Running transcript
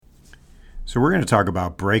So we're going to talk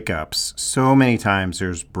about breakups. So many times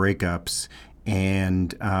there's breakups, and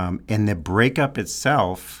the breakup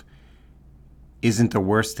itself isn't the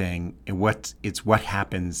worst thing. It's what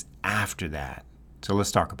happens after that. So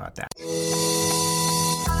let's talk about that.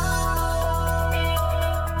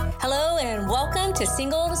 Hello and welcome to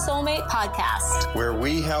Single to Soulmate Podcast, where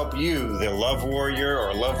we help you, the love warrior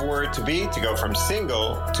or love warrior to be, to go from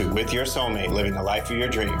single to with your soulmate, living the life of your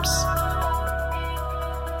dreams.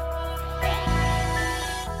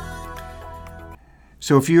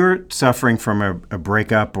 So if you're suffering from a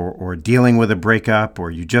breakup or dealing with a breakup, or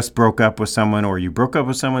you just broke up with someone, or you broke up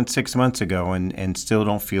with someone 6 months ago and still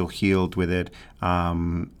don't feel healed with it,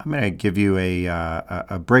 I'm going to give you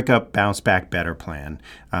a breakup bounce back better plan.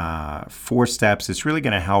 4 steps. It's really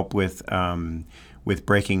going to help with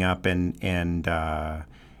breaking up and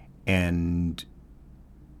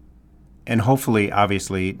hopefully,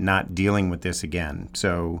 obviously, not dealing with this again.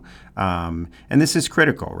 So, and this is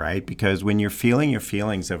critical, right? Because when you're feeling your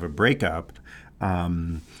feelings of a breakup,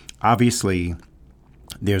 obviously,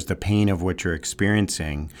 there's the pain of what you're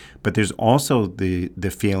experiencing, but there's also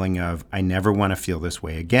the feeling of, I never want to feel this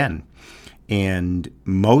way again. And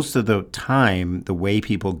most of the time, the way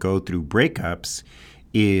people go through breakups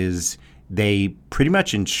is they pretty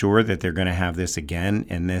much ensure that they're going to have this again,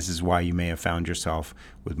 and this is why you may have found yourself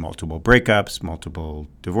with multiple breakups, multiple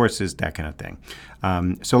divorces, that kind of thing.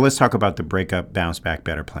 So let's talk about the breakup bounce back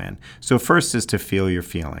better plan. So first is to feel your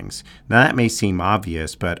feelings. Now that may seem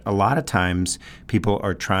obvious, but a lot of times people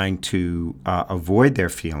are trying to avoid their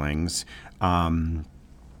feelings, and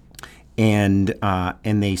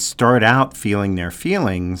they start out feeling their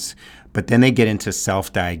feelings, but then they get into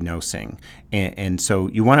self-diagnosing. And so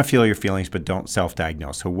you want to feel your feelings, but don't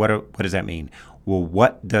self-diagnose. So what does that mean? Well,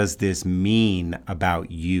 what does this mean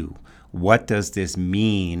about you? What does this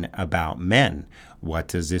mean about men? What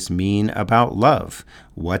does this mean about love?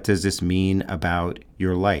 What does this mean about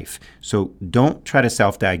your life? So don't try to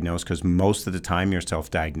self-diagnose, because most of the time your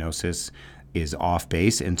self-diagnosis is off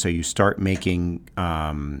base. And so you start making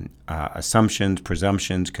assumptions,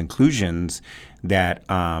 presumptions, conclusions that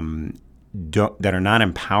that are not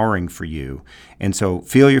empowering for you. And so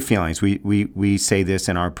feel your feelings. We say this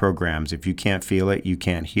in our programs: if you can't feel it, you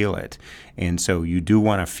can't heal it. And so you do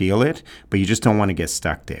want to feel it, but you just don't want to get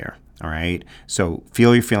stuck there. All right. So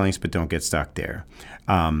feel your feelings, but don't get stuck there.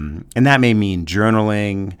 And that may mean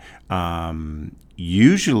journaling.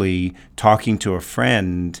 Usually talking to a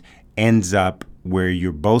friend ends up where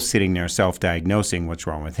you're both sitting there self-diagnosing what's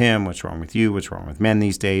wrong with him, what's wrong with you, what's wrong with men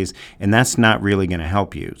these days, and that's not really going to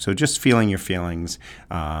help you. So just feeling your feelings,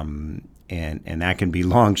 and that can be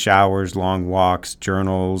long showers, long walks,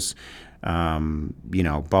 journals,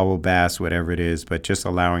 bubble baths, whatever it is, but just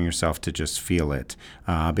allowing yourself to just feel it.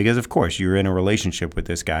 Because, of course, you're in a relationship with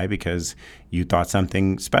this guy because you thought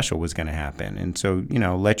something special was going to happen. And so,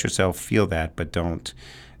 let yourself feel that, but don't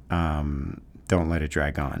let it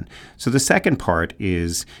drag on. So the second part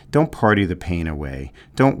is, don't party the pain away.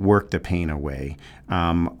 Don't work the pain away.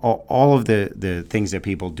 All of the things that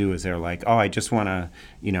people do is they're like, oh, I just want to,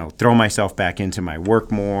 throw myself back into my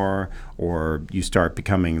work more, or you start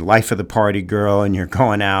becoming life of the party girl and you're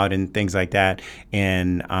going out and things like that.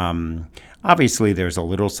 And obviously there's a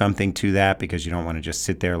little something to that, because you don't want to just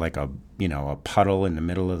sit there like a puddle in the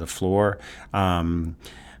middle of the floor.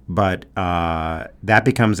 But that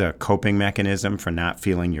becomes a coping mechanism for not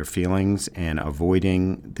feeling your feelings and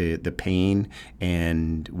avoiding the pain.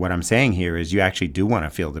 And what I'm saying here is you actually do want to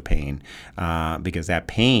feel the pain, because that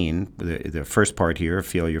pain, the first part here,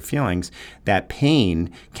 feel your feelings, that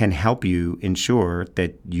pain can help you ensure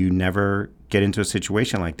that you never get into a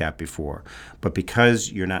situation like that before. But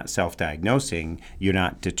because you're not self-diagnosing, you're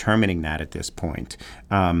not determining that at this point.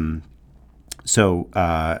 So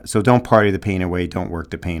don't party the pain away. Don't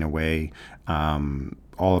work the pain away.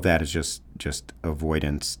 All of that is just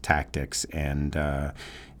avoidance tactics, and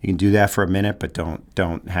you can do that for a minute, but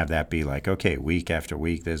don't have that be like, okay, week after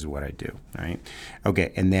week, this is what I do. All right.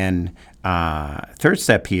 Okay. And then third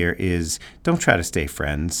step here is, don't try to stay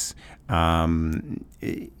friends. Unless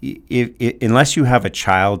you have a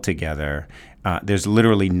child together, there's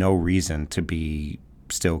literally no reason to be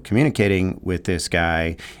still communicating with this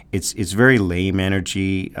guy. It's very lame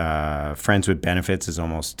energy. Friends with benefits is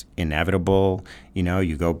almost inevitable.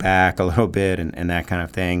 You go back a little bit and that kind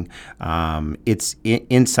of thing. It's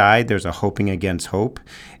inside. There's a hoping against hope.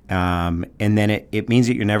 And then it means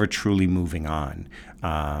that you're never truly moving on.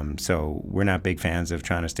 So we're not big fans of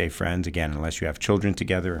trying to stay friends, again, unless you have children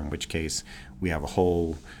together, in which case we have a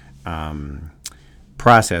whole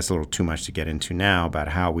process, a little too much to get into now, about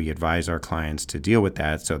how we advise our clients to deal with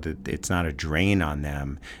that so that it's not a drain on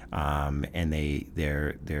them, and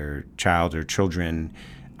their child or children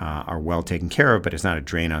are well taken care of, but it's not a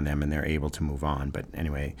drain on them and they're able to move on. But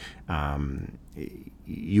anyway,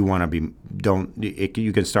 you want to be,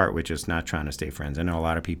 you can start with just not trying to stay friends. I know a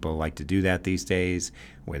lot of people like to do that these days,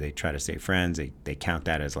 where they try to stay friends. They count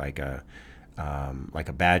that as like a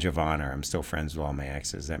badge of honor. I'm still friends with all my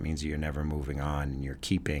exes. That means you're never moving on, and you're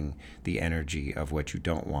keeping the energy of what you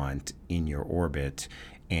don't want in your orbit,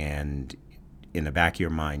 and in the back of your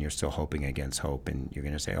mind, you're still hoping against hope, and you're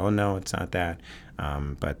going to say, "Oh no, it's not that."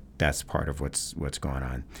 But that's part of what's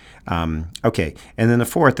going on. Okay, and then the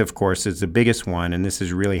fourth, of course, is the biggest one, and this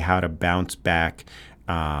is really how to bounce back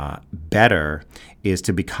better, is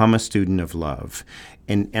to become a student of love.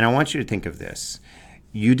 And I want you to think of this.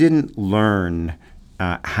 You didn't learn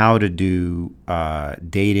how to do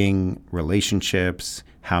dating, relationships,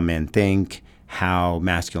 how men think, how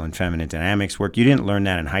masculine feminine dynamics work. You didn't learn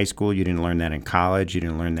that in high school. You didn't learn that in college. You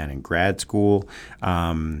didn't learn that in grad school.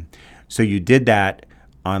 So you did that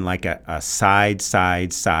on like a side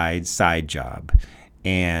job.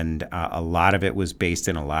 And a lot of it was based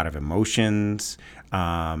in a lot of emotions.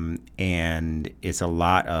 And it's a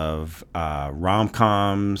lot of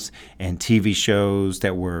rom-coms and TV shows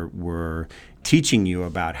that were teaching you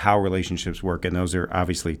about how relationships work. And those are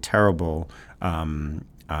obviously terrible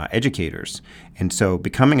educators. And so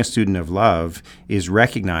becoming a student of love is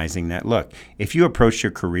recognizing that, look, if you approach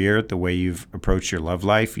your career the way you've approached your love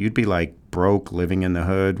life, you'd be like broke, living in the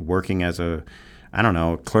hood, working as a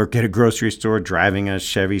clerk at a grocery store, driving a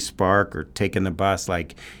Chevy Spark or taking the bus.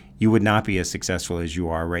 Like, you would not be as successful as you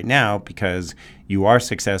are right now, because you are as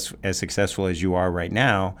successful as you are right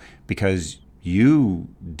now because you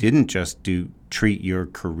didn't just treat your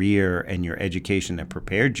career and your education that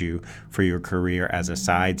prepared you for your career as a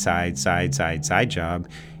side job.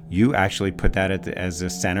 You actually put that as a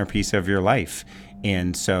centerpiece of your life.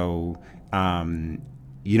 And so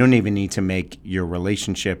you don't even need to make your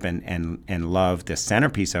relationship and love the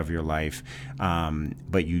centerpiece of your life,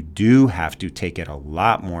 but you do have to take it a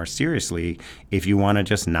lot more seriously if you want to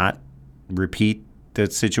just not repeat the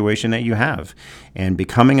situation that you have. And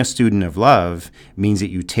becoming a student of love means that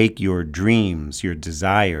you take your dreams, your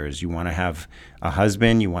desires. You want to have a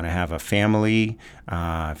husband, you want to have a family,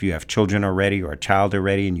 if you have children already or a child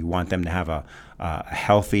already, and you want them to have a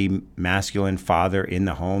healthy masculine father in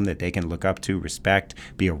the home that they can look up to, respect,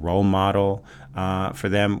 be a role model for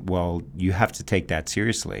them. Well, you have to take that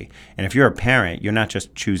seriously. And if you're a parent, you're not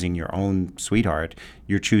just choosing your own sweetheart,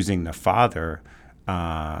 you're choosing the father,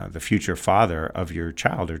 the future father of your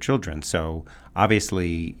child or children. So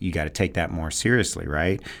obviously you got to take that more seriously,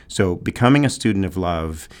 right? So becoming a student of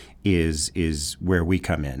love is where we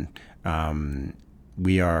come in.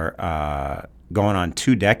 We are going on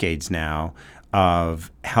 2 decades now of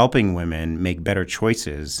helping women make better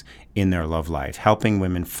choices in their love life, helping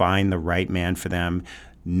women find the right man for them,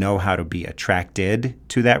 know how to be attracted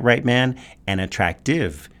to that right man and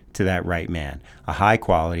attractive to that right man, a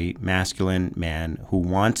high-quality masculine man who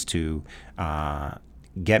wants to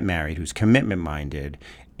get married, who's commitment-minded,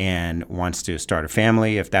 and wants to start a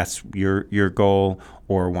family if that's your goal,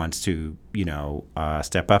 or wants to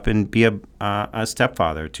step up and be a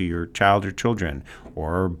stepfather to your child or children,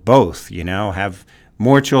 or both. Have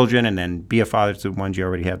more children and then be a father to the ones you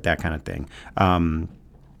already have. That kind of thing.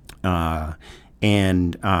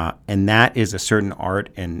 And that is a certain art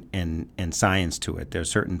and science to it. There's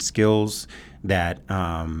certain skills that,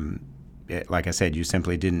 like I said, you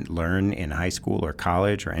simply didn't learn in high school or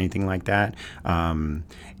college or anything like that. And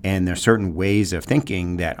there's certain ways of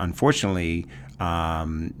thinking that, unfortunately,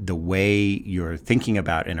 the way you're thinking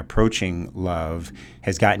about and approaching love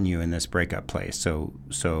has gotten you in this breakup place.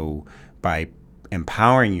 So by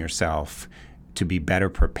empowering yourself to be better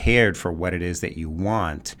prepared for what it is that you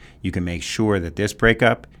want, you can make sure that this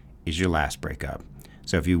breakup is your last breakup.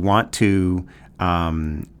 So if you want to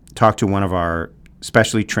talk to one of our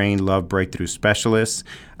specially trained love breakthrough specialists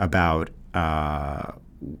about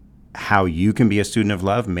how you can be a student of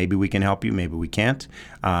love, maybe we can help you, maybe we can't,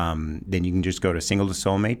 then you can just go to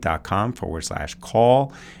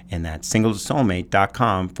singletosoulmate.com/call, and that's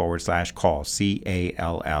singletosoulmate.com/call,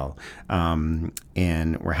 CALL.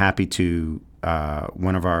 And we're happy to,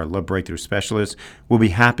 one of our love breakthrough specialists will be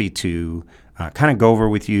happy to kind of go over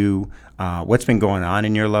with you what's been going on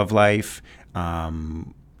in your love life,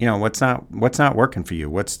 what's not working for you,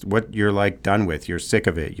 what you're like done with, you're sick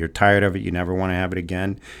of it, you're tired of it, you never want to have it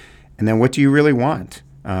again. And then what do you really want?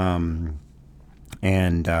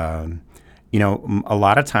 A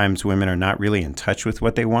lot of times women are not really in touch with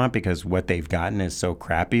what they want because what they've gotten is so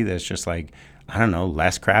crappy that it's just like, I don't know,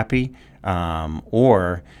 less crappy.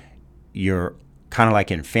 Or you're kind of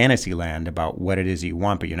like in fantasy land about what it is you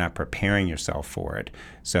want, but you're not preparing yourself for it.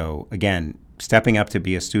 So again, stepping up to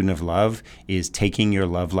be a student of love is taking your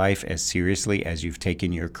love life as seriously as you've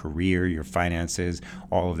taken your career, your finances,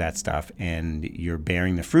 all of that stuff, and you're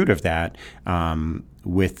bearing the fruit of that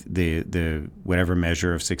with the whatever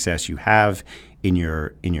measure of success you have in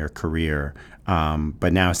your career.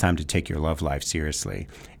 But now it's time to take your love life seriously.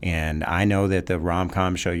 And I know that the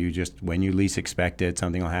rom-com show you just when you least expect it,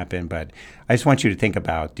 something will happen. But I just want you to think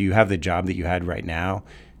about, do you have the job that you had right now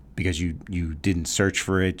because you didn't search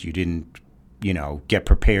for it, you didn't get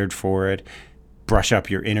prepared for it, brush up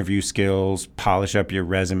your interview skills, polish up your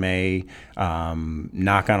resume,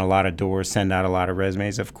 knock on a lot of doors, send out a lot of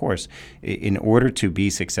resumes? Of course, in order to be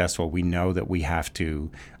successful, we know that we have to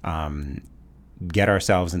get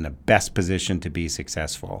ourselves in the best position to be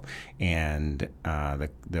successful. And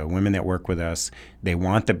the women that work with us, they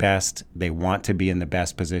want the best. They want to be in the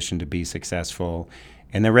best position to be successful,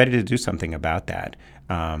 and they're ready to do something about that.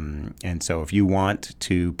 And so if you want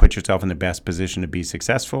to put yourself in the best position to be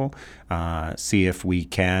successful, see if we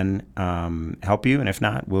can help you. And if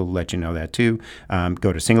not, we'll let you know that too.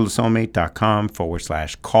 Go to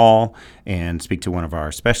singletosoulmate.com/call and speak to one of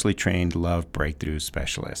our specially trained love breakthrough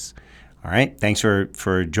specialists. All right. Thanks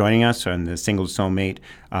for joining us on the Single to Soulmate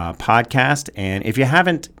podcast. And if you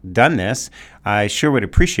haven't done this, I sure would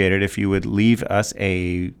appreciate it if you would leave us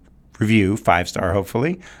a review, 5-star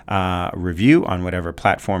hopefully, review on whatever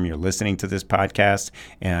platform you're listening to this podcast,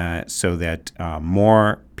 so that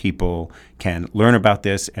more people can learn about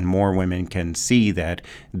this and more women can see that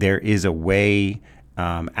there is a way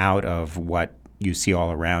out of what you see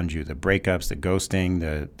all around you: the breakups, the ghosting,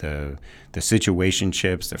 the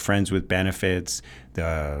situationships, the friends with benefits,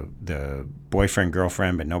 the boyfriend,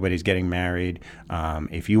 girlfriend, but nobody's getting married.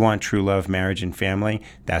 If you want true love, marriage, and family,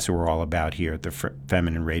 that's what we're all about here at the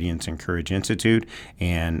Feminine Radiance and Courage Institute.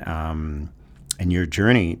 And your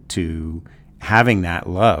journey to having that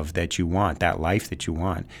love that you want, that life that you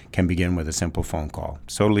want, can begin with a simple phone call.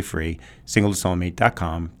 It's totally free.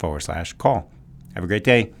 singletosoulmate.com/call. Have a great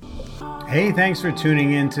day. Hey, thanks for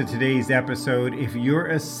tuning in to today's episode. If you're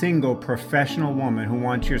a single professional woman who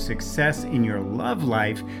wants your success in your love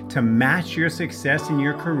life to match your success in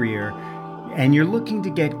your career, and you're looking to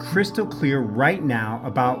get crystal clear right now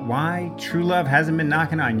about why true love hasn't been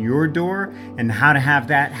knocking on your door and how to have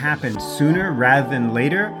that happen sooner rather than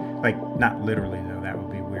later, like not literally though, that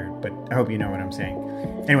would be weird, but I hope you know what I'm saying.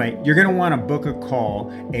 Anyway, you're going to want to book a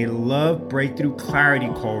call, a love breakthrough clarity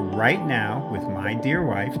call right now with my dear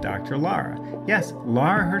wife, Dr. Lara. Yes,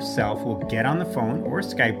 Lara herself will get on the phone or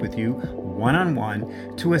Skype with you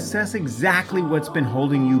one-on-one to assess exactly what's been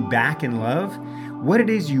holding you back in love, what it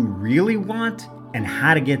is you really want, and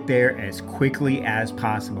how to get there as quickly as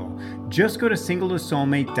possible. Just go to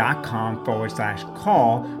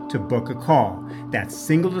singletosoulmate.com/call to book a call. That's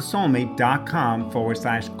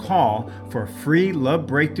singletosoulmate.com/call for a free love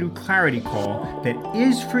breakthrough clarity call that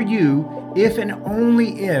is for you if and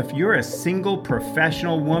only if you're a single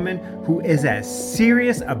professional woman who is as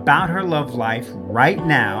serious about her love life right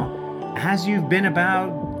now as you've been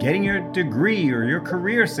about getting your degree or your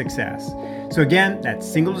career success. So again, that's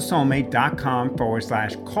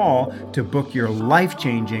singletosoulmate.com/call to book your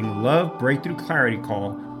life-changing love breakthrough clarity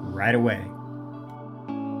call right away.